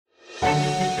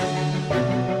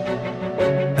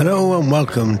Hello and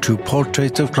welcome to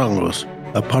Portraits of Clongowes,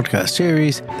 a podcast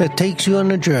series that takes you on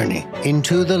a journey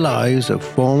into the lives of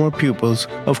former pupils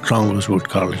of Clongowes Wood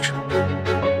College.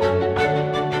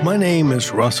 My name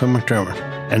is Rossa McDermott,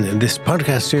 and in this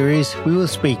podcast series we will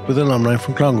speak with alumni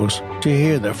from Clongowes to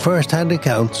hear their first-hand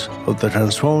accounts of the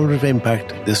transformative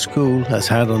impact the school has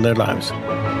had on their lives.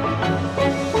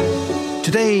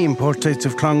 Today in Portraits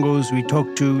of Clongowes we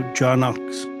talk to John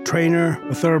Oxx, trainer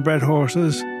of thoroughbred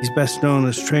horses. He's best known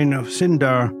as trainer of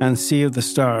Sindar and Sea of the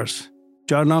Stars.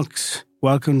 John Oxx,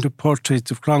 welcome to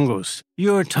Portraits of Clongowes.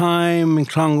 Your time in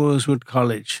Clongowes Wood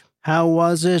College, how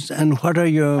was it and what are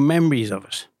your memories of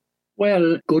it?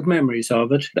 Well, good memories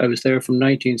of it. I was there from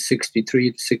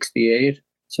 1963 to 68,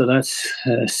 so that's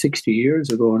 60 years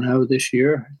ago now this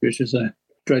year, which is a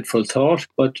dreadful thought.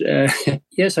 But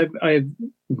yes, I've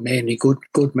mainly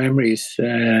good memories.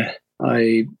 It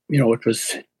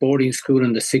was boarding school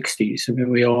in the 60s. I mean,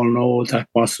 we all know that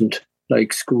wasn't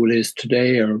like school is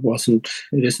today, it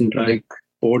isn't like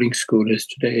boarding school is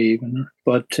today even.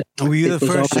 But were you the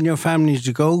first in your family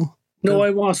to go? No, I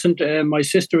wasn't. My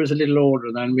sister was a little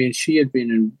older than me, and she had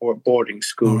been in boarding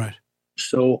school. All right.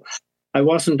 So I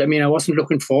wasn't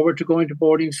looking forward to going to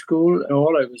boarding school at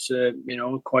all. I was,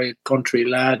 quite country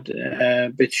lad, a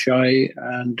bit shy,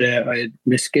 and I had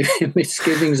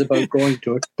misgivings about going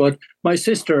to it. But my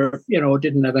sister,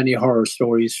 didn't have any horror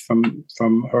stories from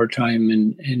her time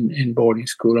in boarding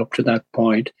school up to that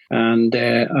point. And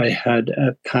I had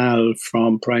a pal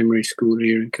from primary school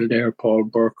here in Kildare, Paul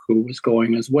Burke, who was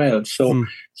going as well.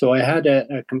 So I had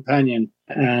a companion.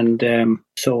 And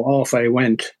so off I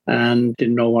went and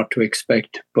didn't know what to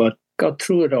expect, but got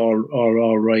through it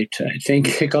all right. I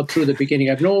think I got through the beginning.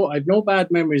 I've no bad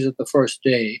memories of the first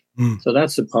day, so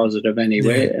that's a positive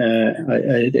anyway. Yeah.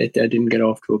 I didn't get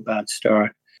off to a bad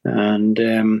start. And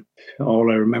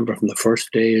all I remember from the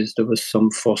first day is there was some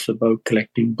fuss about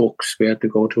collecting books. We had to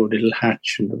go to a little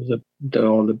hatch, and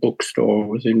all the bookstore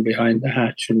was in behind the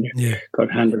hatch, and you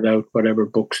got handed out whatever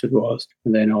books it was,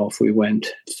 and then off we went.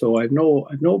 So I've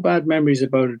no bad memories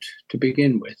about it to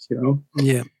begin with,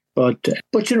 Yeah. But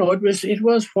it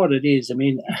was what it is. I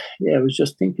mean, I was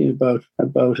just thinking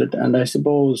about it, and I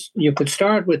suppose you could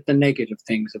start with the negative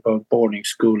things about boarding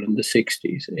school in the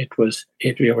 60s.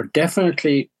 You were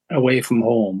definitely away from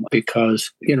home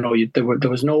because there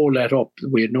was no let up.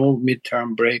 We had no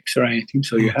midterm breaks or anything,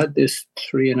 so you had this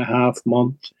 3.5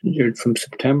 month from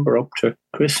September up to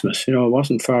Christmas. It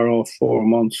wasn't far off 4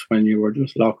 months when you were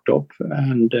just locked up.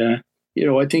 And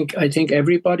I think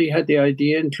everybody had the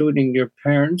idea, including your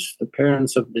parents. The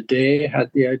parents of the day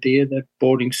had the idea that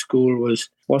boarding school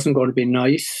wasn't going to be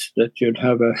nice, that you'd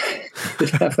have a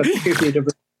period of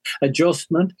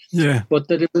adjustment, but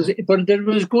that it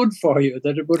was good for you,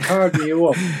 that it would harden you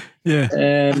up.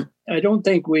 I don't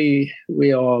think we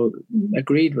all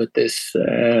agreed with this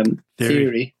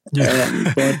theory.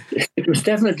 But it was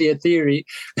definitely a theory.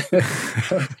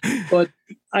 But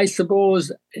I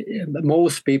suppose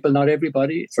most people, not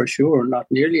everybody for sure, not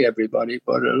nearly everybody,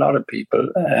 but a lot of people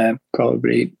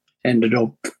probably ended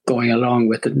up going along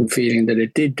with it and feeling that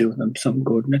it did do them some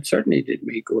good, and it certainly did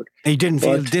me good. You didn't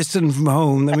feel distant from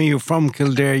home. I mean, you're from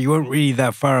Kildare, you weren't really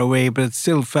that far away, but it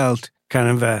still felt kind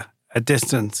of a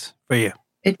distance for you.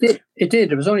 It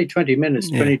did. It was only 20 minutes,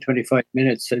 25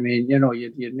 minutes. I mean,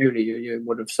 you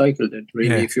would have cycled it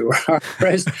really if you were hard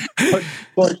pressed.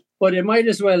 But it might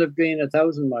as well have been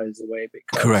 1,000 miles away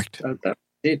because correct. That's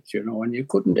it, and you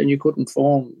couldn't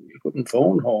phone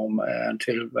home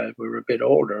until we were a bit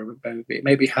older.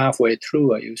 Maybe halfway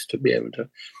through, I used to be able to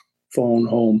phone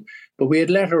home. But we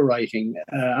had letter writing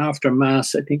after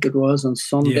Mass. I think it was on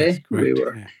Sunday. Yes, correct, we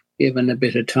were given a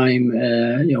bit of time.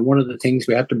 One of the things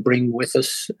we had to bring with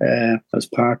us as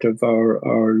part of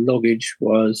our luggage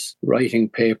was writing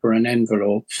paper and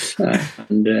envelopes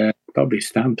and probably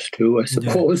stamps too, I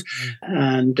suppose.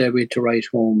 And we had to write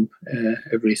home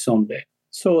every Sunday.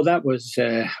 So that was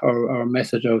our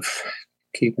method of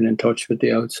keeping in touch with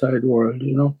the outside world,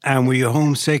 And were you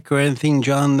homesick or anything,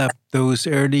 John, those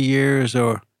early years,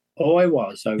 or? Oh, I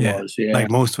was, like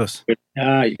most of us.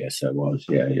 Yes, I was,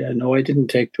 yeah. No, I didn't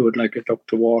take to it like a duck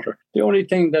to water. The only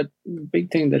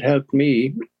big thing that helped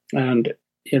me, and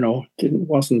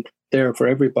wasn't there for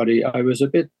everybody. I was a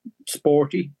bit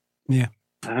sporty,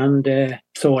 and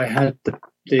so I had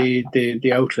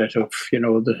the outlet of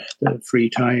the free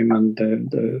time and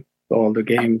the all the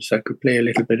games. I could play a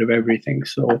little bit of everything,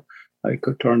 so I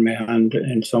could turn my hand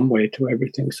in some way to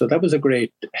everything. So that was a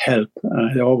great help.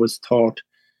 I always thought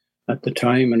at the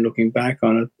time, and looking back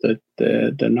on it,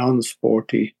 that the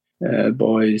non-sporty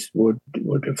boys would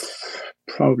have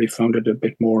probably found it a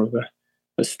bit more of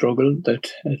a struggle.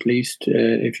 That at least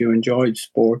if you enjoyed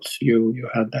sports, you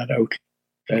had that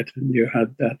outlet and you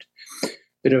had that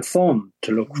bit of fun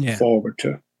to look forward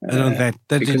to. I don't think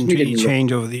that didn't really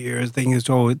change over the years. I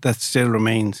think that still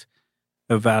remains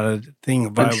a valid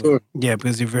thing. Sure. Yeah,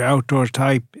 because if you're outdoor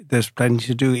type, there's plenty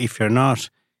to do. If you're not,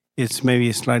 it's maybe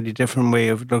a slightly different way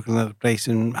of looking at the place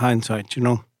in hindsight,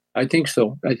 I think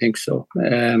so.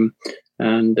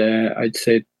 And I'd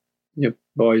say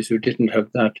boys who didn't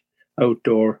have that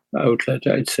outdoor outlet,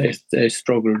 I'd say they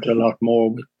struggled a lot more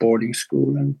with boarding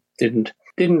school and didn't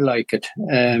like it.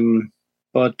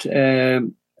 But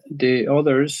the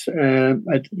others,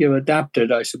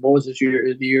 adapted, I suppose, as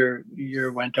the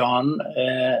year went on.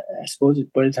 I suppose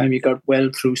by the time you got well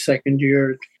through second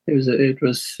year, it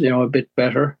was a bit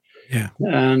better. Yeah.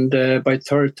 And by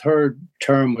third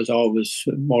term was always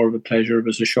more of a pleasure. It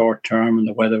was a short term, and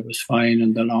the weather was fine,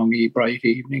 and the long, bright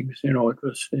evenings.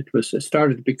 It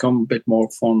started to become a bit more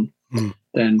fun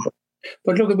then.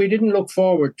 But look, we didn't look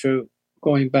forward to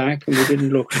going back, and we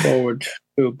didn't look forward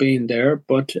to being there.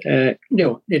 But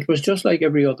it was just like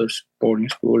every other boarding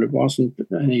school. It wasn't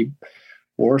any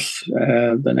worse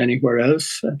than anywhere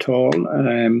else at all.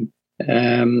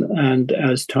 And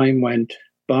as time went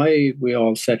by, we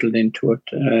all settled into it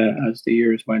as the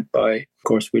years went by. Of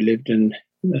course, we lived in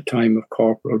a time of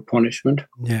corporal punishment.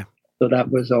 Yeah. So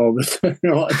that was always an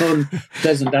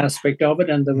unpleasant aspect of it.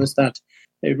 And there was that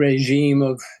regime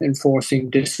of enforcing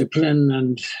discipline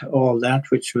and all that,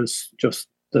 which was just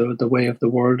the way of the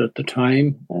world at the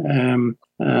time.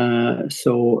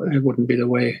 So it wouldn't be the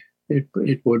way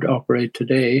it would operate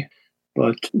today.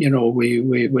 But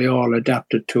we all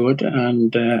adapted to it,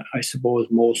 and I suppose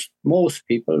most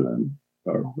people,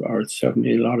 or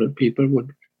certainly a lot of people,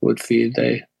 would feel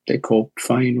they coped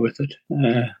fine with it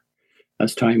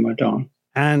as time went on.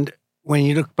 And when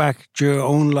you look back at your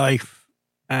own life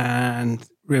and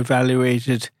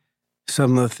reevaluated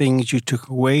some of the things you took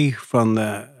away from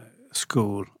the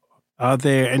school, are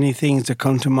there any things that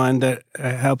come to mind that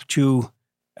helped you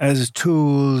as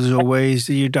tools or ways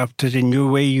that you adopted in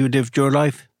your way you lived your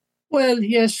life? Well,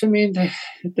 yes. I mean,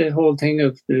 the whole thing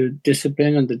of the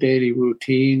discipline and the daily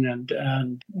routine and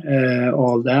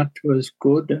all that was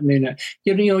good. I mean,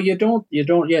 you don't.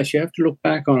 Yes, you have to look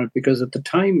back on it, because at the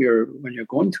time when you're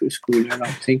going through school, you're not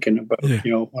thinking about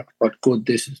what good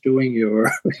this is doing you,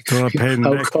 or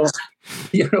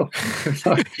you're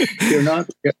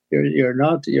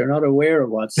not aware of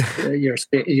what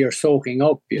you're soaking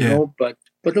up.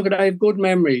 But look, I have good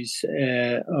memories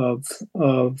of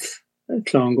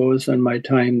Clongowes and my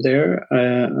time there.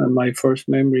 And my first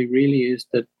memory really is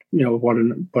that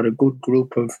what a good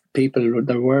group of people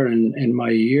there were in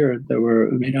my year.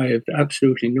 I have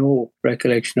absolutely no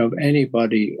recollection of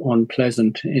anybody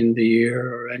unpleasant in the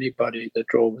year or anybody that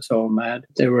drove us all mad.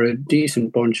 They were a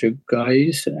decent bunch of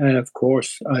guys. Of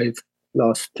course, I've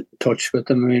lost touch with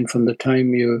them. I mean, from the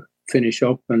time you finish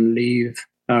up and leave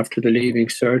after the leaving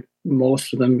cert,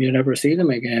 most of them you never see them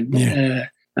again. Yeah.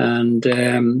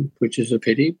 And which is a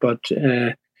pity, but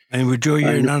and would your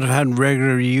year not have had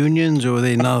regular reunions, or were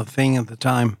they not a thing at the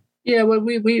time? Yeah, well,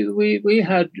 we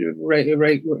had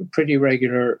pretty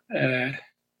regular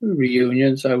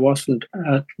reunions. I wasn't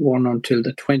at one until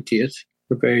the 20th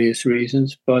for various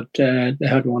reasons, but they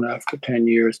had one after 10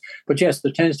 years. But yes,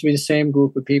 there tends to be the same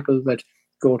group of people that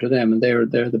go to them, and they're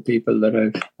the people that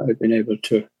I've been able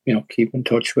to keep in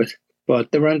touch with.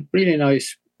 But they were a really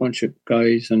nice bunch of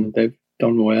guys, and they've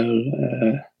done well.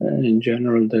 In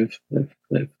general,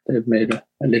 they've made a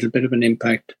little bit of an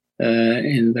impact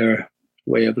in their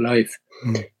way of life.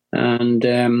 And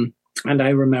I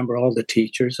remember all the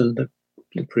teachers and the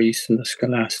priests and the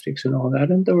scholastics and all that,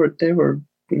 and they were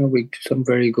we some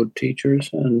very good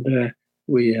teachers, and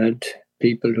we had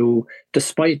people who,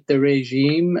 despite the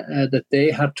regime that they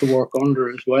had to work under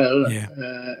as well,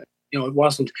 it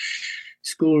wasn't.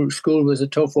 School was a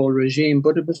tough old regime,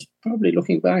 but it was probably,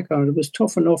 looking back on it, it was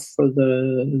tough enough for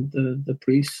the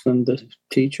priests and the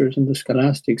teachers and the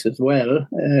scholastics as well.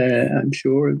 I'm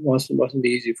sure it wasn't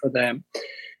easy for them,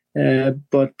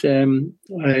 but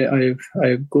I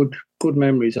have good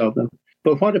memories of them.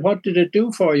 But what did it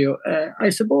do for you? I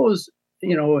suppose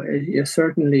you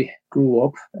certainly grew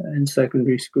up in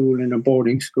secondary school in a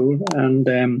boarding school,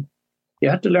 and you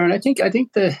had to learn. I think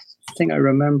the thing I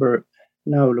remember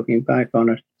now, looking back on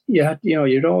it, you had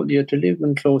to live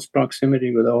in close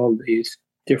proximity with all these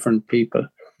different people,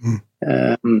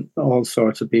 all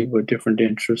sorts of people with different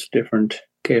interests, different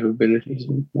capabilities,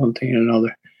 and one thing and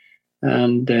another.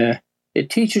 And it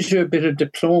teaches you a bit of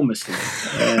diplomacy,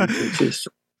 which is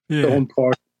so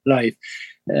important in life.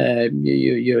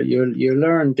 you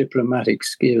learn diplomatic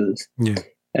skills. Yeah.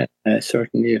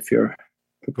 Certainly, if you're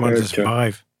prepared to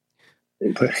survive.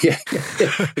 Yeah,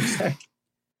 exactly.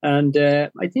 And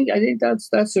I think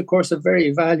that's of course a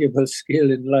very valuable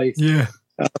skill in life. Yeah.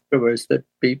 Afterwards, that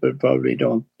people probably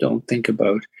don't think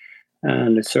about,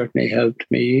 and it certainly helped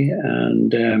me.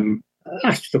 And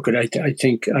look, I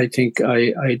think I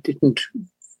didn't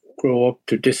grow up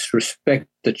to disrespect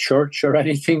the church or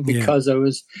anything because I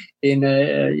was in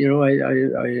I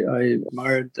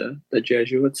admired the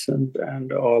Jesuits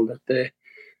and all that they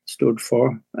stood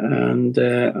for, and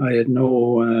I had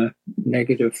no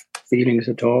negative feelings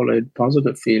at all. I had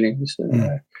positive feelings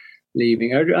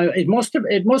leaving. It must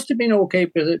have been okay,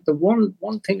 because the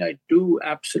one thing I do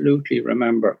absolutely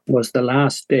remember was the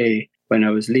last day when I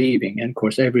was leaving, and of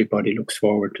course everybody looks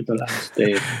forward to the last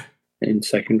day in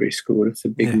secondary school. It's a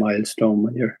big milestone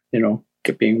when you're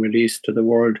being released to the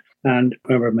world. And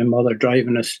I remember my mother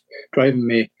driving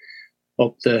me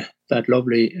up that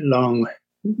lovely long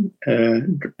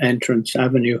entrance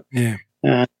avenue,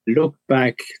 and looked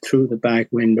back through the back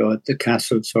window at the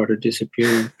castle sort of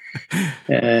disappearing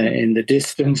in the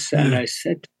distance, and I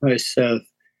said to myself,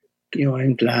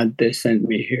 I'm glad they sent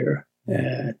me here.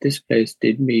 This place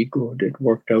did me good. It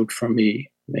worked out for me.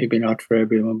 Maybe not for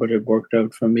everyone, but it worked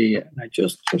out for me. And I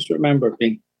just remember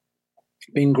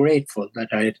being grateful that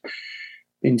I had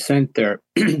been sent there.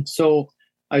 So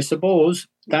I suppose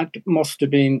that must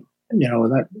have been,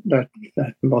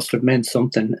 that must have meant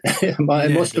something. It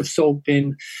must have soaked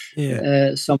in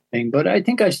something. But I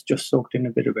think I just soaked in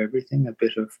a bit of everything, a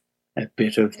bit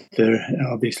of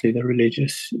the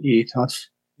religious ethos.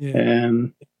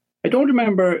 I don't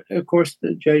remember, of course,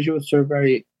 the Jesuits are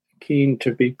very keen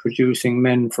to be producing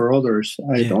men for others.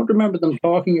 I don't remember them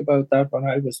talking about that when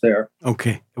I was there.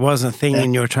 Okay. It wasn't a thing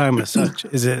in your time as such,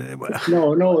 is it?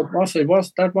 No, it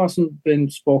was that wasn't been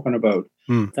spoken about.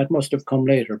 That must have come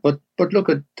later. But look,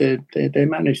 they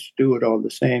managed to do it all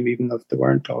the same, even if they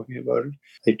weren't talking about it.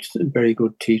 It's very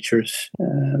good teachers.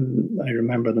 I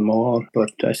remember them all.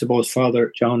 But I suppose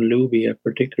Father John Luby I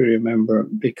particularly remember,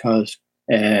 because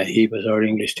he was our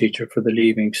English teacher for the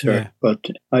Leaving Cert, but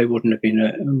I wouldn't have been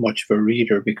much of a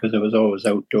reader because I was always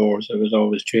outdoors. I was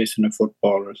always chasing a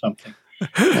football or something.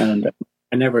 And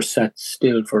I never sat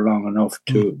still for long enough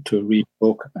to read a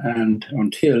book, and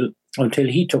until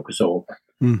he took us over.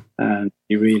 And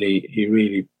he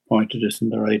really pointed us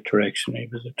in the right direction. He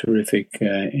was a terrific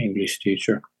English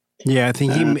teacher. Yeah, I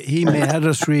think he had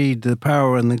us read The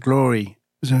Power and the Glory.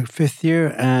 It was our 5th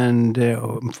year and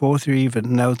 4th year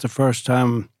even. Now it's the first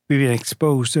time we've been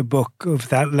exposed to a book of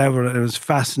that level. It was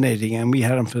fascinating, and we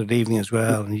had him for the evening as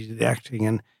well, and he did the acting,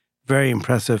 and very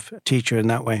impressive teacher in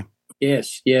that way.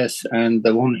 Yes. And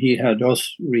the one he had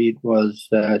us read was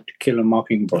To Kill a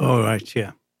Mockingbird. Oh, right,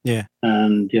 yeah.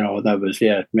 And, that was,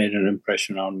 it made an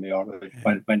impression on me.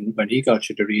 When he got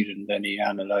you to read it and then he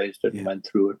analysed it and went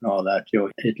through it and all that,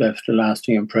 it left a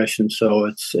lasting impression. So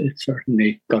it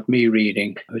certainly got me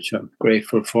reading, which I'm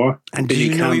grateful for. And did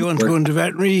you know you wanted to go into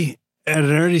veterinary at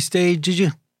an early stage, did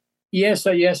you? Yes,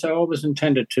 I always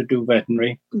intended to do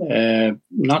veterinary.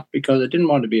 Not because I didn't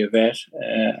want to be a vet.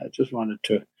 I just wanted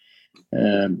to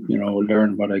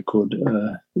learn what I could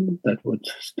that would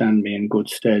stand me in good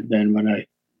stead then when I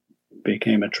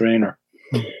became a trainer.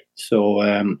 So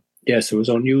yes, it was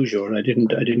unusual. I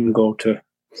didn't go to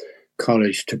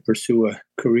college to pursue a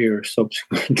career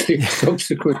subsequently.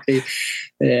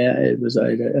 It was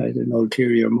I had an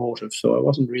ulterior motive, so I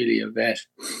wasn't really a vet.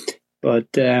 But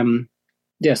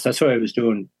yes, that's why I was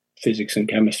doing physics and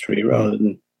chemistry rather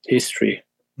than history.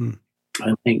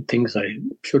 I think things I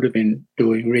should have been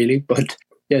doing really, but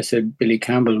yes, Billy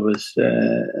Campbell was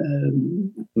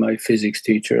my physics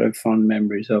teacher. I have fond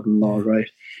memories of him. All right,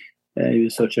 he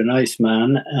was such a nice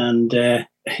man, and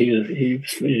he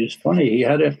was funny.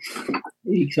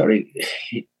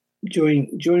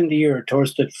 During the year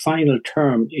towards the final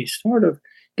term, he sort of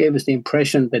gave us the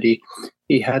impression that he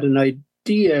had an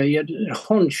idea, he had a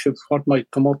hunch of what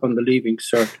might come up on the Leaving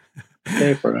Cert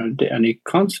paper, and he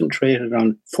concentrated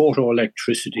on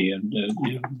photoelectricity and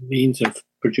means of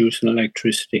producing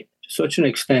electricity to such an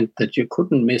extent that you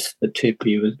couldn't miss the tip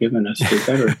he was giving us. You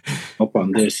better up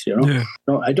on this, Yeah.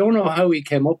 No, I don't know how he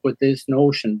came up with this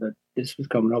notion that this was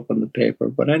coming up on the paper,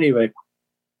 but anyway,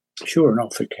 sure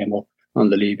enough, it came up on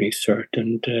the Leaving Cert,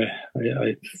 and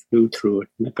I flew through it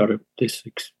and I got this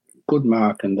good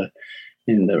mark in the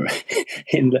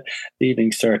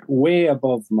Leaving Cert, way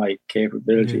above my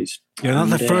capabilities. You're not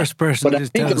the first person to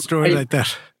tell a story like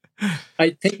that.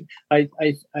 I think I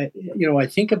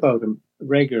think about him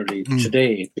regularly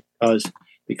today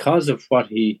because of what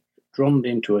he drummed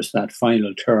into us that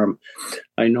final term.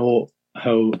 I know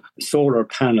how solar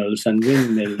panels and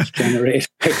windmills generate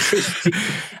electricity,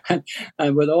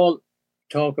 and with all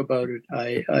talk about it,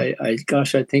 I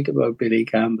think about Billy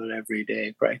Campbell every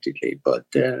day practically. But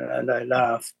and I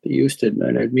laugh. I used to,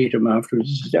 and I'd meet him afterwards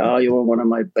and say, "Oh, you were one of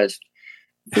my best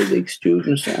physics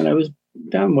students," and I was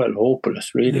damn well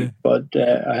hopeless, really. Yeah. But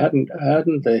I hadn't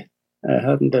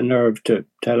the nerve to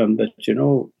tell him that, you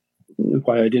know,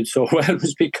 why I did so well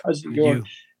was because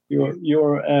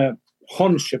your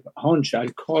hunch, I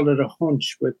call it a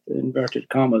hunch with inverted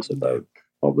commas about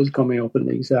what was coming up in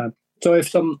the exam. So I have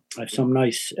some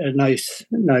nice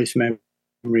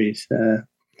memories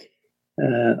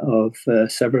of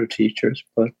several teachers.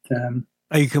 But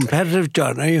are you competitive,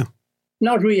 John? Are you?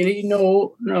 Not really.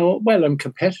 No. Well, I'm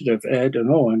competitive. I don't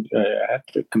know, and I had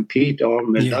to compete all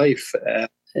my life.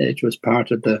 It was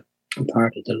part of the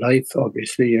life.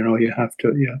 Obviously, you know, you have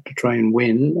to try and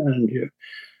win, and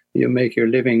you make your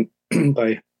living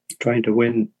by trying to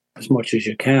win as much as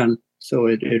you can. So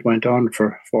it went on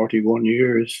for 41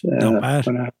 years. Not bad.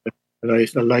 When I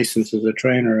had a license as a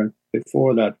trainer, and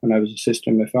before that, when I was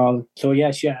assisting my father. So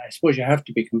yes, I suppose you have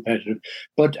to be competitive.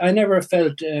 But I never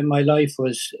felt my life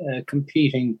was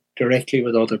competing directly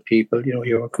with other people. You know,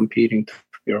 you were competing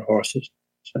for your horses,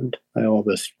 and I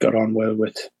always got on well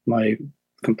with my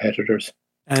competitors.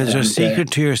 And is there a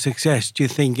secret to your success? Do you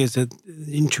think is it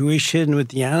intuition with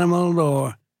the animal,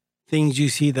 or things you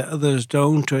see that others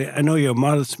don't? Or, I know you're a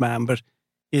modest man, but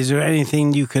is there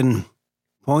anything you can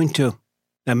point to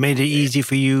that made it easy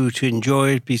for you to enjoy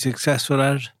it, be successful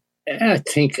at it? I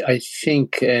think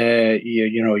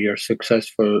you're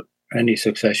successful. Any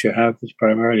success you have is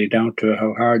primarily down to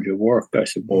how hard you work, I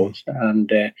suppose.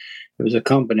 And it was a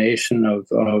combination of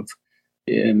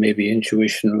maybe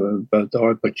intuition about the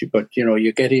art, but you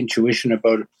get intuition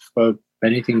about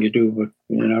anything you do. But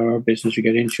in our business, you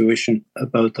get intuition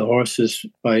about the horses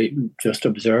by just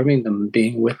observing them,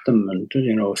 being with them, and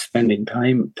spending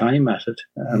time at it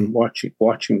and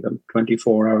watching them.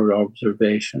 24-hour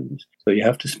observations. So you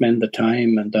have to spend the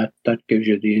time, and that gives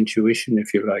you the intuition,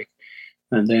 if you like.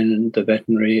 And then the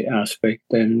veterinary aspect,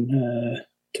 then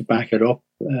to back it up,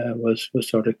 was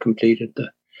sort of completed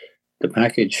the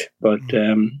package. But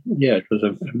it was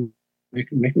a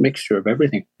mixture of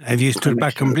everything. Have you stood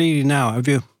back completely now? Have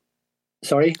you?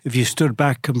 Sorry? Have you stood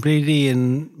back completely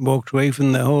and walked away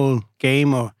from the whole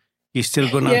game, or you still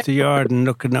going out the yard and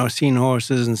looking or seeing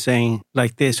horses and saying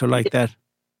like this or like that?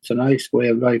 It's a nice way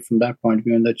of life from that point of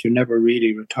view, in that you never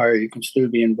really retire. You can still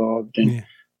be involved in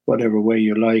whatever way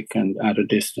you like and at a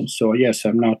distance. So yes,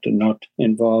 I'm not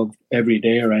involved every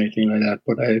day or anything like that,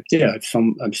 but I have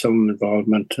some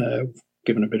involvement,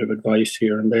 giving a bit of advice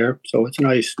here and there. So it's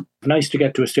nice to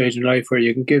get to a stage in life where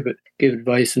you can give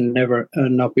advice and never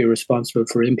not be responsible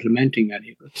for implementing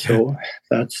any of it. So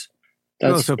that's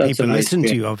also people listen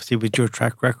to you, obviously, with your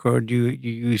track record.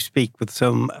 You speak with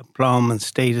some aplomb and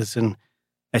status and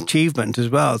achievement as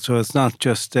well. So it's not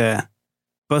just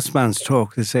busman's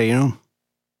talk, to say,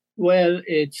 Well,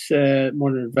 it's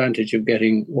one advantage of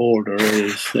getting older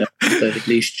is that at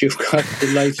least you've got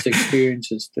the life's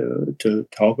experiences to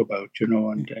talk about,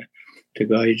 and to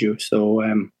guide you. So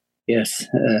yes,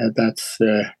 that's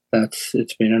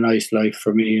it's been a nice life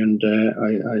for me, and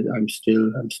I'm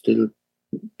still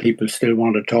people still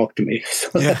want to talk to me,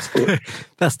 so that's good.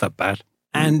 That's not bad.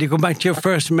 And to go back to your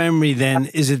first memory, then,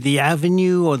 is it the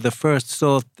avenue or the first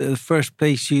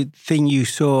thing you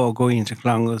saw going into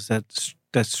Clongowes that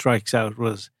strikes out?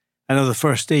 Was, I know the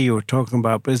first day you were talking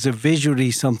about, but is it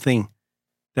visually something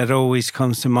that always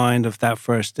comes to mind of that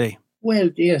first day? Well,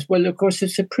 yes. Well, of course,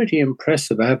 it's a pretty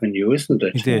impressive avenue, isn't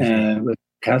it? It is. With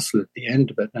the castle at the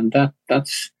end of it. And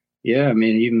that's, I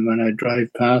mean, even when I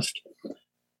drive past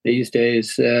these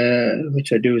days,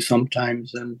 which I do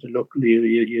sometimes, and look,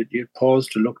 you'd pause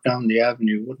to look down the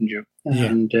avenue, wouldn't you?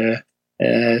 Yeah.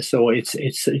 And so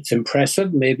it's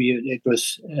impressive. Maybe it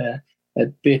was a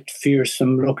bit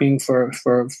fearsome looking for a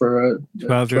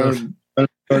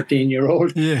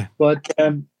 13-year-old. Yeah. But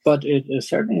it is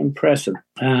certainly impressive.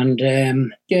 And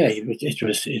it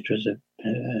was a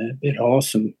bit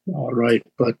awesome, all right.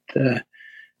 But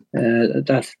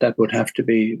that would have to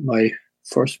be my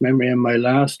first memory, and my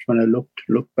last, when I looked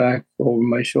back over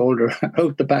my shoulder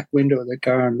out the back window of the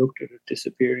car and looked at it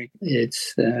disappearing.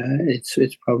 It's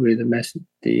probably the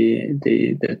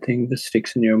thing that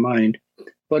sticks in your mind.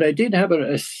 But I did have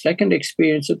a second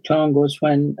experience at Clongowes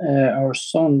when our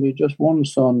son, we just one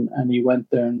son, and he went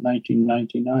there in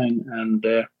 1999 and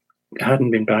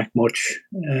hadn't been back much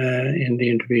in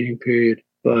the intervening period.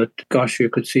 But gosh, you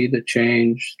could see the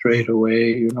change straight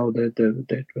away. You know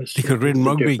that was. They could win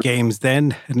rugby games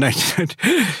then. And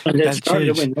it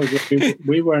started when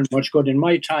we weren't much good in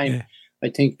my time. Yeah. I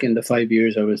think in the 5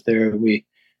 years I was there, we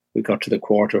got to the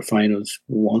quarterfinals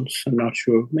once. I'm not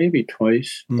sure, maybe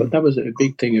twice, but that was a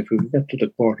big thing. If we get to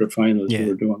the quarterfinals, we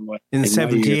were doing well. In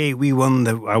 '78, we won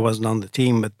I wasn't on the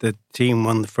team, but the team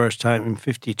won the first time in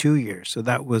 52 years. So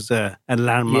that was a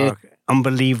landmark,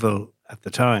 unbelievable at the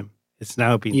time. It's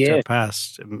now been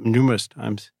surpassed numerous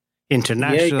times.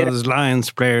 Internationals,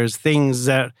 Lions players, things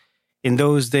that in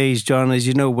those days, John, as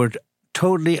you know, were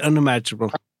totally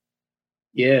unimaginable.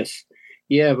 Yes.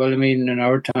 Yeah, well, I mean, in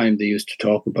our time, they used to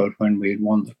talk about when we had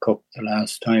won the cup the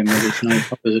last time. Was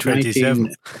it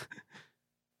 27.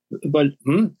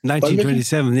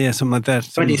 1927, yeah, something like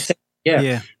that. 27,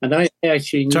 yeah. And I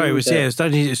actually knew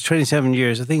it's 27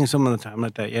 years. I think some of the time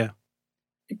like that, yeah.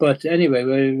 But anyway,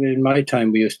 in my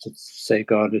time, we used to say,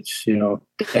 God, it's,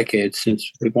 decades since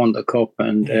we won the cup.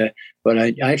 And but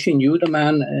I actually knew the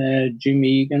man, Jim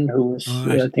Egan, who was,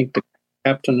 I think, the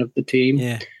captain of the team.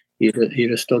 Yeah. He'd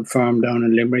have stood firm down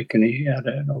in Limerick, and he had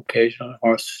an occasional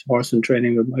horse and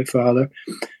training with my father.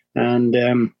 And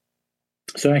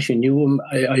so I actually knew him.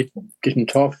 I didn't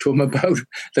talk to him about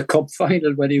the cup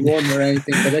final when he won or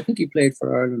anything, but I think he played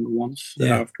for Ireland once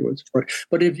afterwards.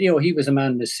 But if he was a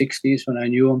man in his 60s when I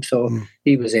knew him, so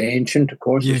he was ancient, of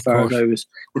course, as far as I was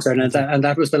concerned. And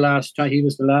that was the last time. He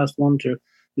was the last one to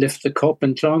lift the cup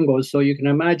in Clongowes. So you can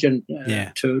imagine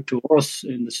to us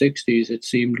in the 60s, it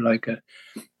seemed like a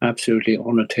absolutely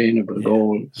unattainable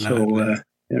goal. So,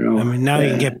 I mean, now you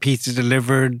can get pizza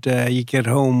delivered. You get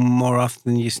home more often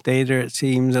than you stay there, it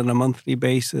seems, on a monthly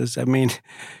basis. I mean,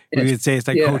 we would say it's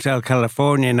like Hotel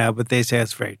California now, but they say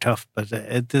it's very tough. But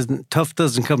tough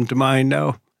doesn't come to mind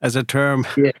now as a term.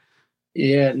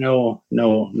 No,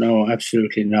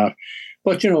 absolutely not.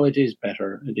 But it is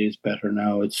better. It is better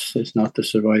now. It's not the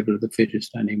survival of the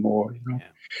fittest anymore.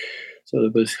 So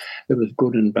there was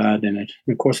good and bad in it.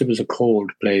 And of course, it was a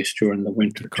cold place during the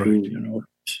winter too.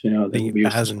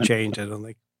 It hasn't changed, I don't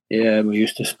think. Yeah, we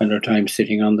used to spend our time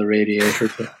sitting on the radiator,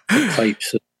 the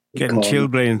pipes, getting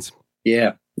chilblains.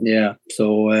 Yeah.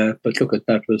 So, but look,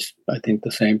 that was, I think,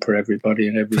 the same for everybody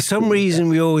and every. For some reason,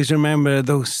 we always remember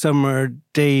those summer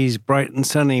days, bright and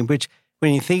sunny, which,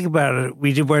 when you think about it,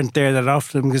 we weren't there that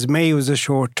often because May was a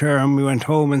short term. We went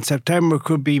home, and September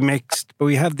could be mixed. But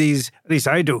we have these, at least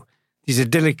I do, these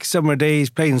idyllic summer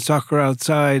days playing soccer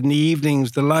outside in the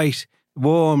evenings, the light,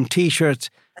 warm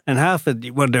T-shirts, and half of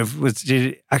it, did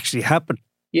it actually happen?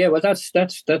 Yeah, well, that's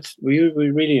we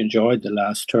really enjoyed the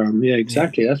last term. Yeah,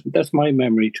 exactly. Yeah. That's my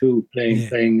memory too.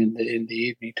 Playing in the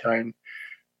evening time,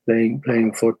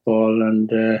 playing football,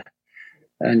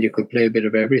 and you could play a bit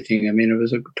of everything. I mean, it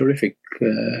was a terrific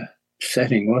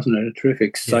setting, wasn't it? A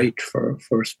terrific site for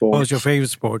sports. What was your favourite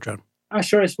sport, John?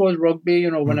 Sure, I suppose rugby.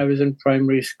 When I was in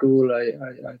primary school, I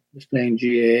was playing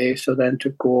GAA, so then to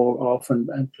go off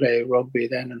and play rugby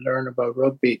then and learn about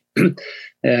rugby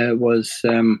was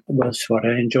what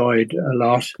I enjoyed a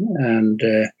lot. And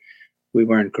we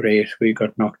weren't great. We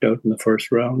got knocked out in the first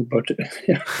round, but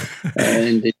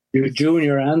in the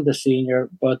junior and the senior.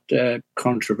 But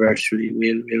controversially,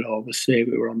 we'll always say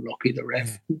we were unlucky. The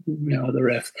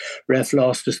ref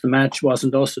lost us the match.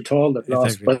 Wasn't us at all that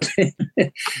lost, but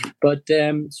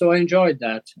so I enjoyed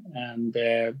that. And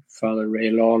Father Ray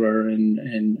Lawler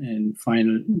in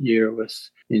final year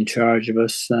was in charge of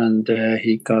us, and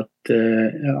he got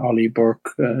Ollie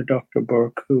Burke, Dr.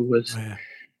 Burke, who was.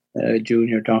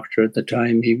 Junior doctor at the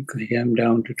time. He came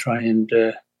down to try and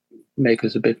make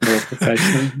us a bit more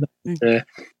professional.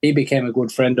 He became a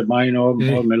good friend of mine all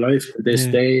my life to this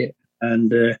day, and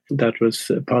that was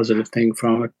a positive thing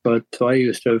from it. But I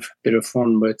used to have a bit of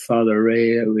fun with Father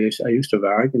Ray. I used to have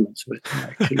arguments with him,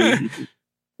 actually.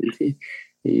 He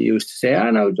used to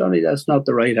say, no, Johnny, that's not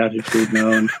the right attitude now.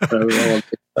 And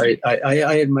I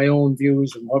had my own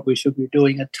views on what we should be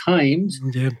doing at times.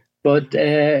 Yeah. But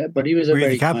he was a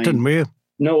very captain, were you?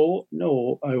 No,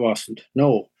 I wasn't.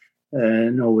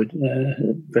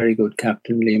 Very good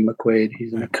captain, Liam McQuaid.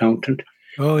 He's an accountant.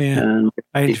 Oh yeah, and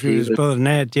I interviewed his brother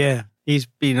Ned. Yeah, he's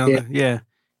been on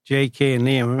JK and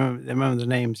Liam. I remember the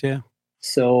names. Yeah.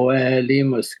 So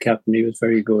Liam was captain. He was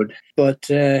very good, but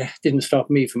didn't stop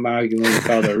me from arguing with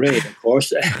Father Ray, of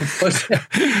course.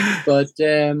 but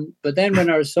then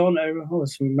when our son, I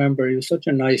always remember, he was such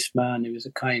a nice man. He was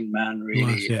a kind man,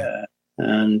 really.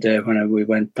 And when we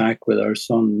went back with our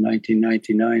son in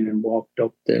 1999 and walked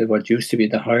up what used to be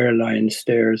the higher line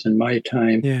stairs in my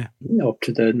time, up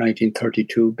to the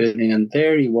 1932 building, and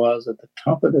there he was at the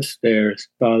top of the stairs,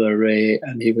 Father Ray,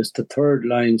 and he was the third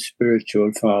line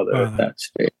spiritual father at that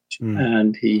stage.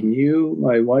 And he knew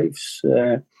my wife's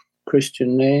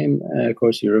Christian name. Of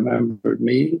course, he remembered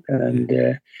me, and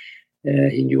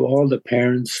he knew all the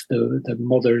parents, the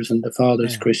mothers and the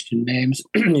fathers' Christian names.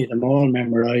 He had them all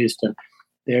memorized, and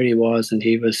there he was, and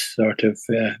he was sort of,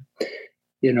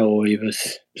 he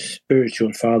was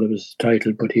spiritual father was his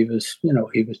title, but he was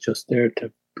just there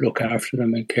to look after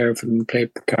them and care for them,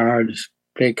 play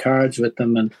cards with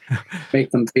them and make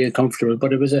them feel comfortable.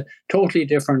 But it was a totally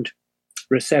different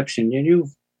reception. You knew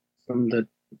from the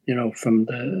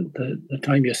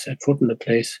time you set foot in the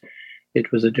place,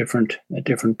 it was a different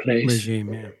place.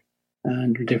 Regime, yeah.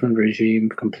 And a different regime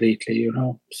completely,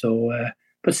 So,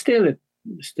 but still,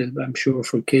 I'm sure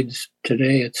for kids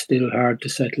today, it's still hard to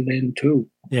settle in too.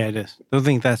 Yeah, it is. I don't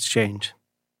think that's changed.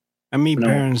 I meet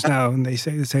parents now and they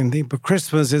say the same thing, but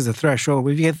Christmas is a threshold.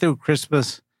 If you get through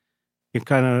Christmas, you're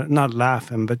kind of not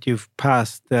laughing, but you've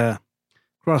passed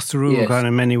across the room kind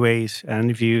of in many ways.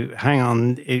 And if you hang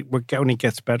on, it only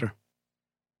gets better.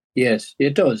 Yes,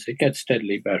 it does. It gets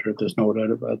steadily better. There's no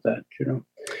doubt about that,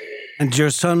 And did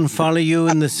your son follow you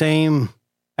in the same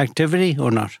activity or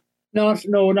not? No,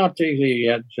 not really. He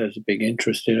has a big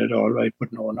interest in it, all right,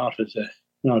 but no, not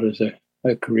as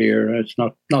a career. It's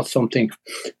not something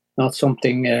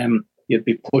you'd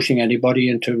be pushing anybody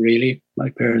into. Really, my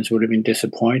parents would have been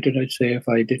disappointed, I'd say, if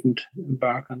I didn't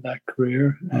embark on that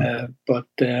career. But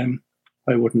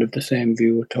I wouldn't have the same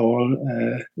view at all.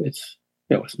 It's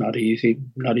not easy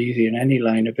in any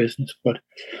line of business, but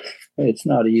it's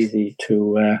not easy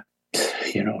to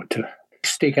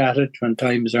stick at it when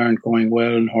times aren't going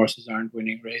well and horses aren't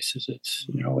winning races. It's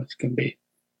it can be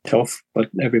tough, but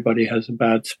everybody has a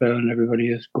bad spell and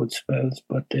everybody has good spells.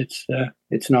 But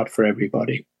it's not for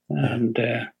everybody. And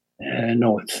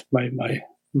no, it's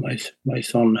my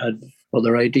son had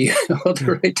other ideas.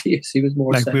 He was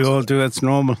more like sensitive. we all do. It's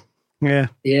normal. Yeah,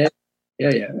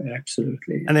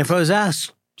 absolutely. And if I was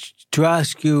asked to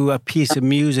ask you a piece of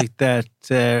music that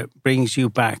brings you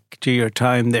back to your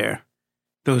time there,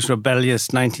 those rebellious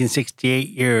 1968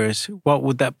 years, what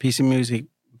would that piece of music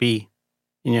be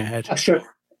in your head? Sure.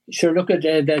 Look at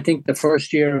I think the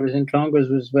first year I was in Clongowes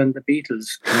was when the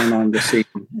Beatles came on the scene.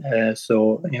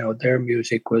 So their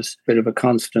music was a bit of a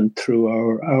constant through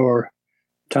our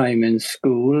time in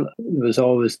school. It was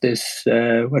always this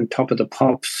when Top of the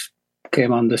Pops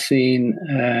came on the scene.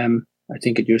 I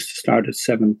think it used to start at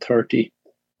 7:30,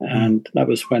 and that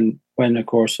was when of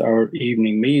course our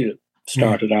evening meal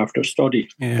started after study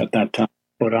at that time.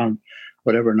 But on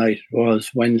whatever night it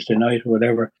was, Wednesday night or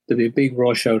whatever, there'd be a big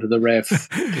rush out of the ref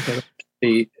to get up to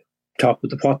the Top of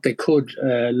the Pot. They could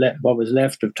what was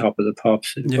left of Top of the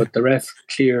Pops, but the ref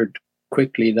cleared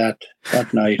quickly that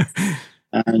night.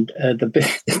 And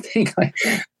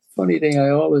funny thing I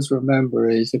always remember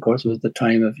is, of course, it was the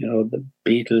time of the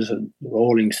Beatles and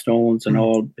Rolling Stones and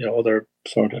all other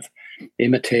sort of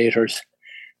imitators.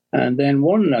 And then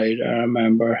one night I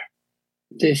remember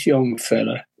this young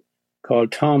fella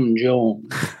called Tom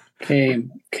Jones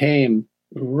came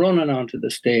running onto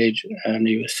the stage, and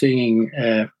he was singing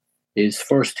his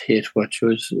first hit, which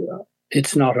was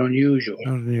 "It's Not Unusual."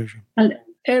 Not unusual. And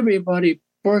everybody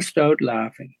burst out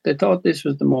laughing. They thought this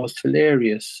was the most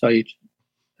hilarious sight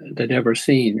they'd ever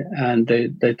seen, and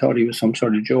they thought he was some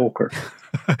sort of joker.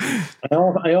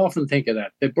 I often think of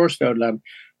that. They burst out laughing,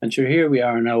 and sure, here we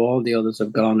are now. All the others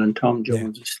have gone, and Tom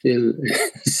Jones is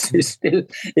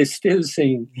still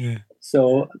singing. Yeah.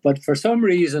 So, but for some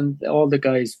reason, all the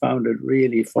guys found it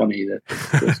really funny that.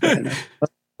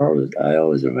 I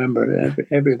always remember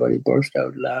everybody burst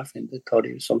out laughing. They thought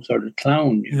he was some sort of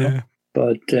clown, know.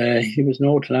 But he was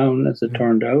no clown, as it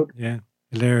turned out. Yeah,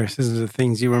 hilarious. These are the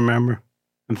things you remember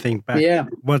and think back. Yeah.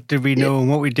 What did we know and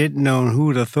what we didn't know, and who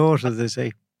would have thought, as they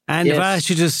say. And if I asked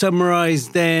you to summarise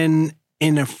then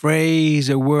in a phrase,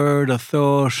 a word, a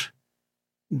thought,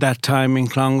 that time in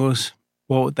Clongowes,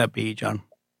 what would that be, John?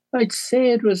 I'd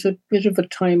say it was a bit of a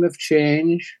time of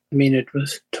change. I mean, it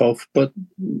was tough, but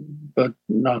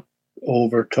not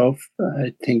over tough.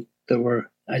 I think the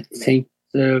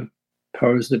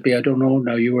powers that be, I don't know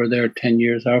now, you were there 10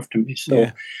 years after me, so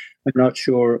I'm not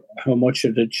sure how much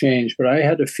it had changed, but I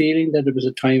had a feeling that it was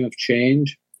a time of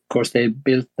change. Of course, they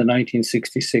built the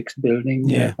 1966 building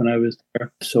when I was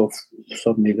there, so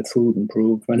suddenly the food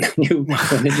improved when the new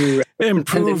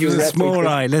improved is a small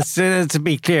eye. Let's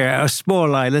be clear, a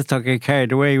small eye. Let's not get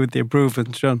carried away with the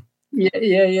improvements, John. Yeah,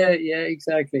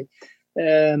 exactly.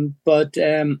 But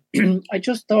I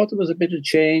just thought there was a bit of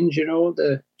change.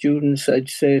 The students, I'd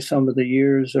say some of the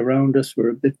years around us were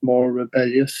a bit more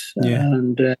rebellious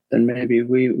and than maybe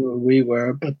we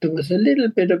were. But there was a little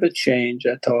bit of a change,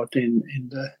 I thought, in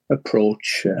the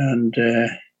approach. And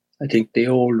I think the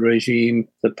old regime,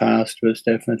 the past, was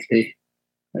definitely,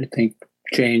 I think,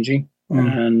 changing.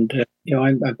 And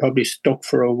I'm probably stuck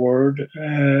for a word,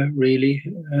 really,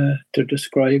 to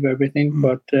describe everything.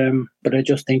 But I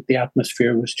just think the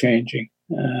atmosphere was changing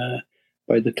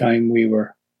by the time we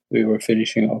were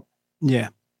finishing up. Yeah,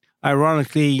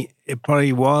 ironically, it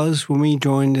probably was when we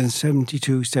joined in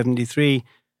 72, 73.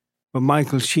 But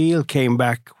Michael Shield came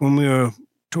back when we were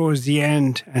towards the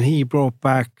end, and he brought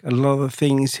back a lot of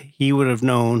things he would have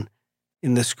known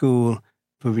in the school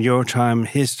from your time,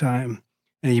 his time.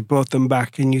 And he brought them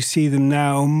back, and you see them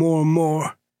now more and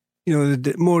more,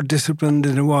 more disciplined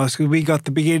than it was. Because we got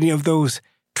the beginning of those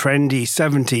trendy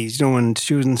 70s, when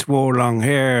students wore long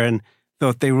hair and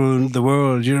thought they ruled the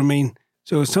world, you know what I mean?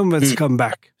 So some of it's come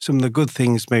back. Some of the good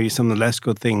things, maybe some of the less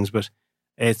good things, but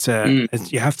it's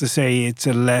you have to say it's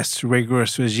a less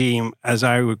rigorous regime, as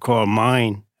I would call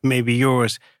mine, maybe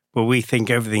yours, but we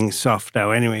think everything's soft now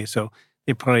anyway, so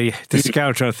they probably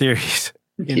discount our theories.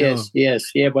 Yes.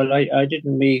 Yeah, well, I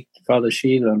didn't meet Father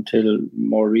Shield until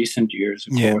more recent years,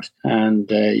 of course. And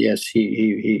yes,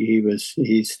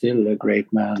 he's still a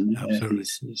great man.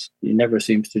 Absolutely. He never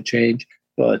seems to change.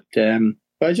 But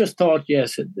I just thought,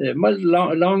 yes,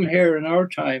 long hair in our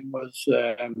time was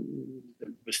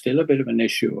still a bit of an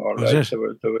issue. All right,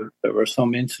 there were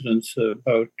some incidents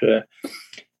about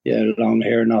long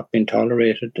hair not being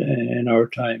tolerated in our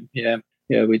time.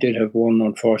 Yeah, we did have one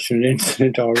unfortunate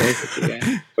incident all right at the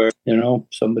end where,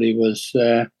 somebody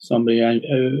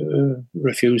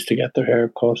refused to get their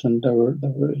hair cut and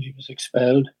he was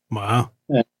expelled. Wow.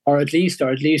 Or at least,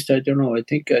 I don't know. I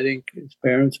think his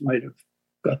parents might have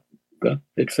got a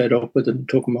bit fed up with him and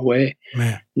took him away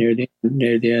near the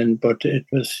end. But it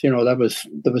was,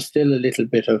 there was still a little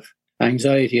bit of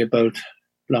anxiety about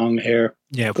long hair.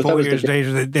 Yeah, 4 years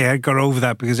later they had got over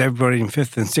that because everybody in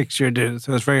 5th and 6th year did it.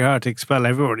 So it's very hard to expel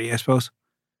everybody, I suppose.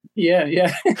 Yeah.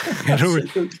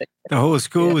 The whole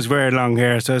school was wearing long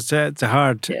hair, so it's a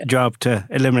hard job to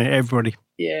eliminate everybody.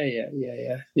 Yeah.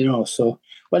 So,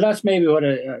 well, that's maybe what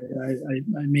I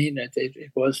mean.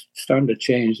 It was starting to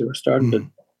change. They were starting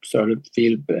to sort of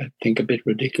think a bit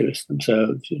ridiculous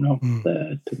themselves,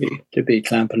 to be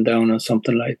clamping down on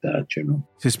something like that,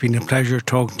 It's been a pleasure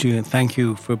talking to you, and thank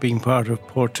you for being part of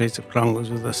Portraits of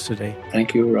Clongowes with us today.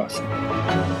 Thank you, Ross.